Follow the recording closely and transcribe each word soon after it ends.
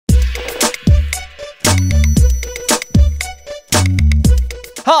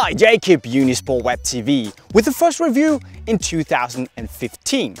Hi, Jakob, Unisport Web TV, with the first review in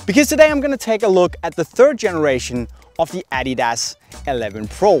 2015. Because today I'm going to take a look at the third generation of the Adidas 11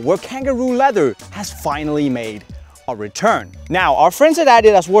 Pro, where kangaroo leather has finally made a return. Now, our friends at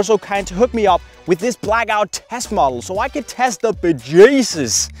Adidas were so kind to hook me up with this blackout test model so I could test the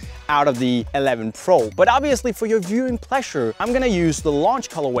bejesus out of the 11 Pro. But obviously for your viewing pleasure, I'm going to use the launch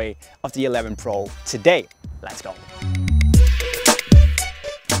colorway of the 11 Pro today. Let's go.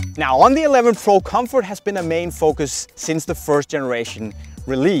 Now, on the 11 Pro, comfort has been a main focus since the first generation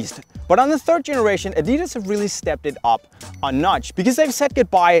released. But on the third generation, Adidas have really stepped it up a notch because they've said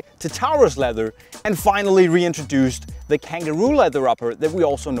goodbye to Taurus leather and finally reintroduced the kangaroo leather upper that we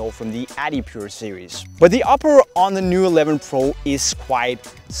also know from the Adipure series. But the upper on the new 11 Pro is quite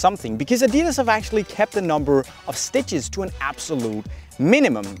something because Adidas have actually kept the number of stitches to an absolute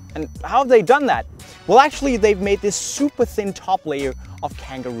minimum. And how have they done that? Well, actually, they've made this super thin top layer of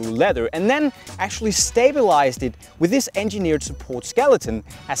kangaroo leather and then actually stabilized it with this engineered support skeleton,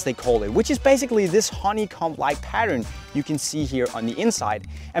 as they call it, which is basically this honeycomb-like pattern you can see here on the inside.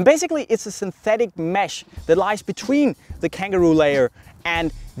 And basically it's a synthetic mesh that lies between the kangaroo layer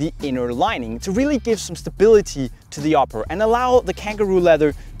and the inner lining to really give some stability to the upper and allow the kangaroo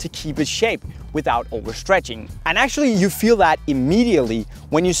leather to keep its shape without overstretching. And actually you feel that immediately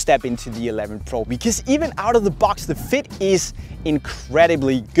when you step into the 11 Pro, because even out of the box the fit is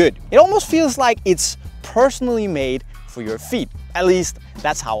incredibly good. It almost feels like it's personally made for your feet. At least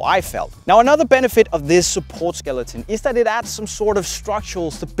that's how I felt. Now, another benefit of this support skeleton is that it adds some sort of structural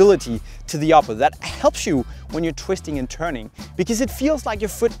stability to the upper that helps you when you're twisting and turning, because it feels like your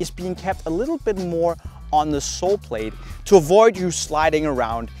foot is being kept a little bit more on the sole plate to avoid you sliding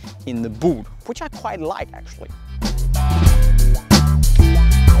around in the boot, which I quite like actually.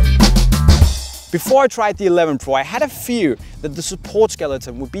 Before I tried the 11 Pro, I had a fear that the support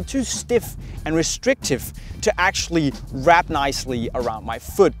skeleton would be too stiff and restrictive to actually wrap nicely around my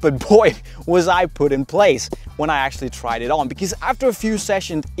foot. But boy, was I put in place when I actually tried it on, because after a few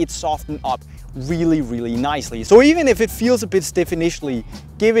sessions, it softened up really nicely. So even if it feels a bit stiff initially,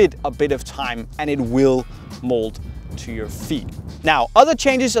 give it a bit of time and it will mold to your feet. Now, other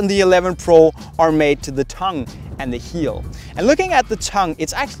changes on the 11 Pro are made to the tongue and the heel. And looking at the tongue,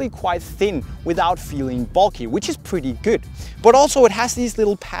 it's actually quite thin without feeling bulky, which is pretty good. But also it has these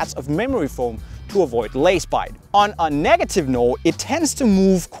little pads of memory foam to avoid lace bite. On a negative note, it tends to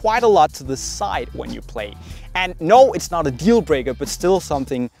move quite a lot to the side when you play. And no, it's not a deal breaker, but still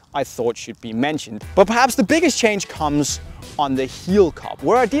something I thought should be mentioned. But perhaps the biggest change comes on the heel cup,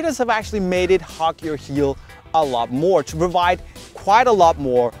 where Adidas have actually made it hug your heel a lot more to provide quite a lot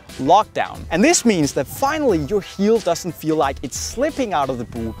more lockdown. And this means that finally your heel doesn't feel like it's slipping out of the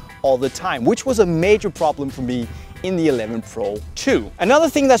boot all the time, which was a major problem for me in the 11 Pro too. Another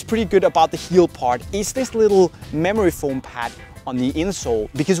thing that's pretty good about the heel part is this little memory foam pad on the insole,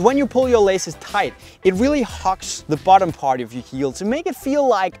 because when you pull your laces tight, it really hugs the bottom part of your heel to make it feel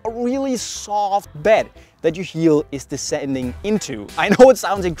like a really soft bed that your heel is descending into. I know it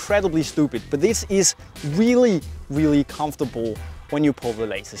sounds incredibly stupid, but this is really comfortable when you pull the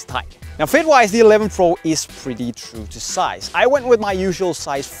laces tight. Now, fit-wise, the 11 Pro is pretty true to size. I went with my usual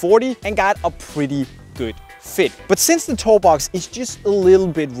size 40 and got a pretty good fit. But since the toe box is just a little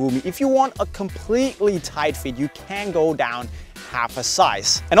bit roomy, if you want a completely tight fit, you can go down half a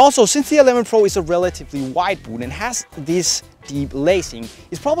size. And also, since the 11 Pro is a relatively wide boot and has this deep lacing,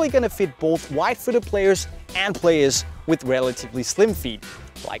 it's probably going to fit both wide-footed players and players with relatively slim feet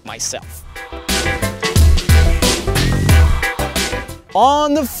like myself.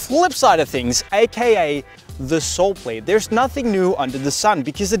 On the flip side of things, aka the sole plate, there's nothing new under the sun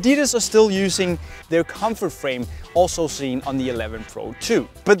because Adidas are still using their comfort frame, also seen on the 11 Pro too.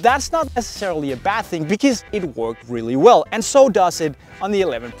 But that's not necessarily a bad thing because it worked really well, and so does it on the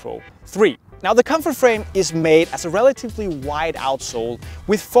 11 Pro 3. Now, the comfort frame is made as a relatively wide outsole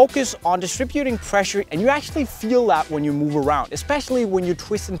with focus on distributing pressure, and you actually feel that when you move around, especially when you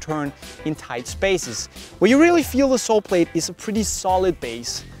twist and turn in tight spaces, where you really feel the sole plate is a pretty solid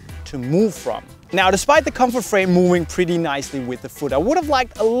base to move from. Now, despite the comfort frame moving pretty nicely with the foot, I would have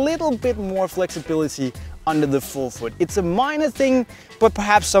liked a little bit more flexibility under the full foot. It's a minor thing, but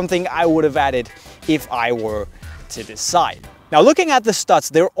perhaps something I would have added if I were to decide. Now, looking at the studs,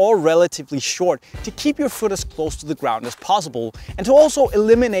 they're all relatively short to keep your foot as close to the ground as possible and to also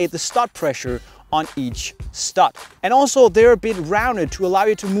eliminate the stud pressure on each stud. And also they're a bit rounded to allow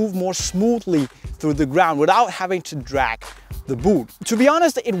you to move more smoothly through the ground without having to drag the boot. To be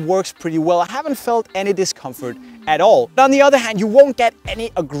honest, it works pretty well. I haven't felt any discomfort at all. But on the other hand, you won't get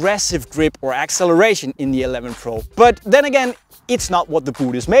any aggressive grip or acceleration in the 11 Pro. But then again, it's not what the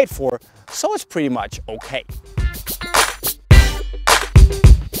boot is made for, so it's pretty much okay.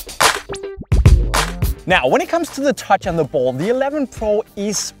 Now, when it comes to the touch on the ball, the 11 Pro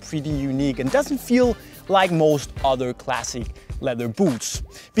is pretty unique and doesn't feel like most other classic leather boots,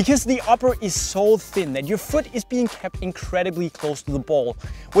 because the upper is so thin that your foot is being kept incredibly close to the ball,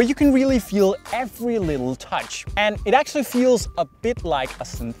 where you can really feel every little touch. And it actually feels a bit like a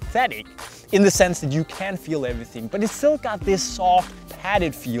synthetic in the sense that you can feel everything, but it's still got this soft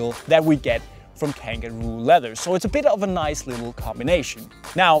padded feel that we get from kangaroo leather. So it's a bit of a nice little combination.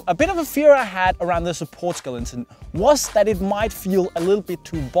 Now, a bit of a fear I had around the support skeleton was that it might feel a little bit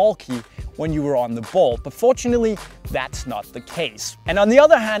too bulky when you were on the ball, but fortunately that's not the case. And on the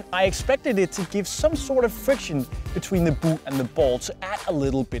other hand, I expected it to give some sort of friction between the boot and the ball to add a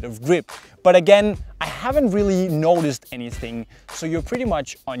little bit of grip. But again, I haven't really noticed anything, so you're pretty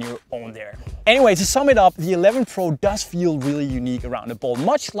much on your own there. Anyway, to sum it up, the 11 Pro does feel really unique around the ball,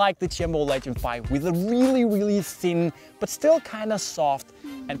 much like the Tiempo Legend 5, with a really thin, but still kind of soft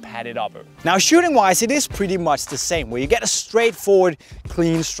and padded upper. Now, shooting wise, it is pretty much the same, where you get a straightforward,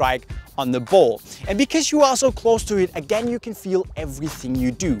 clean strike on the ball. And because you are so close to it, again, you can feel everything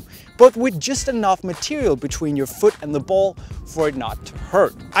you do, but with just enough material between your foot and the ball for it not to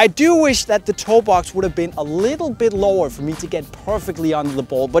hurt. I do wish that the toe box would have been a little bit lower for me to get perfectly under the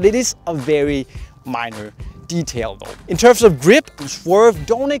ball, but it is a very minor detail though. In terms of grip and swerve,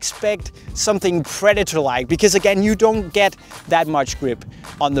 don't expect something Predator-like, because again, you don't get that much grip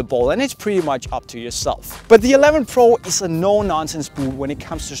on the ball and it's pretty much up to yourself. But the 11 Pro is a no-nonsense boot when it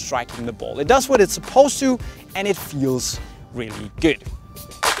comes to striking the ball. It does what it's supposed to and it feels really good.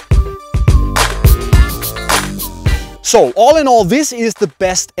 So all in all, this is the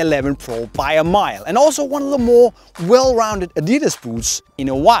best 11 Pro by a mile, and also one of the more well-rounded Adidas boots in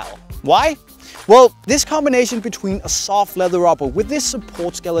a while. Why? Well, this combination between a soft leather upper with this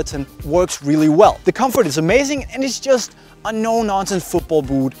support skeleton works really well. The comfort is amazing and it's just a no-nonsense football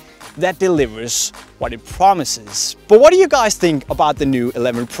boot that delivers what it promises. But what do you guys think about the new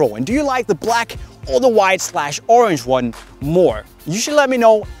 11 Pro? And do you like the black or the white/orange one more? You should let me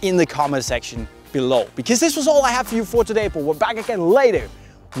know in the comment section below, because this was all I have for you for today, but we're back again later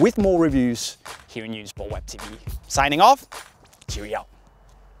with more reviews here in Unisport Web TV. Signing off, cheerio.